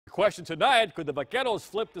Question tonight, could the Vaqueros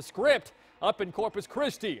flip the script up in Corpus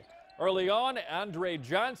Christi? Early on, Andre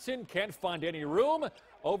Johnson can't find any room.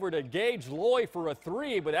 Over to Gage Loy for a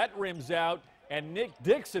three, but that rims out. And Nick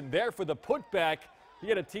Dixon there for the putback. He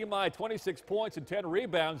had a team-high 26 points and 10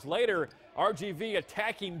 rebounds. Later, RGV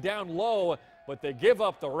attacking down low, but they give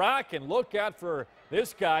up the rock. And look out for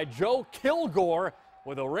this guy, Joe Kilgore,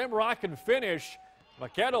 with a rim-rocking finish.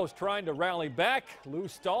 Vaqueros trying to rally back. Lou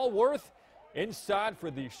Stallworth inside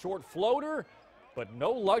for the short floater, but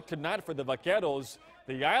no luck tonight for the Vaqueros.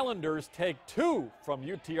 The Islanders take two from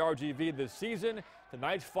UT-RGV this season.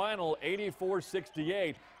 Tonight's final,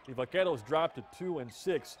 84-68. The Vaqueros dropped to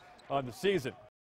 2-6 on the season.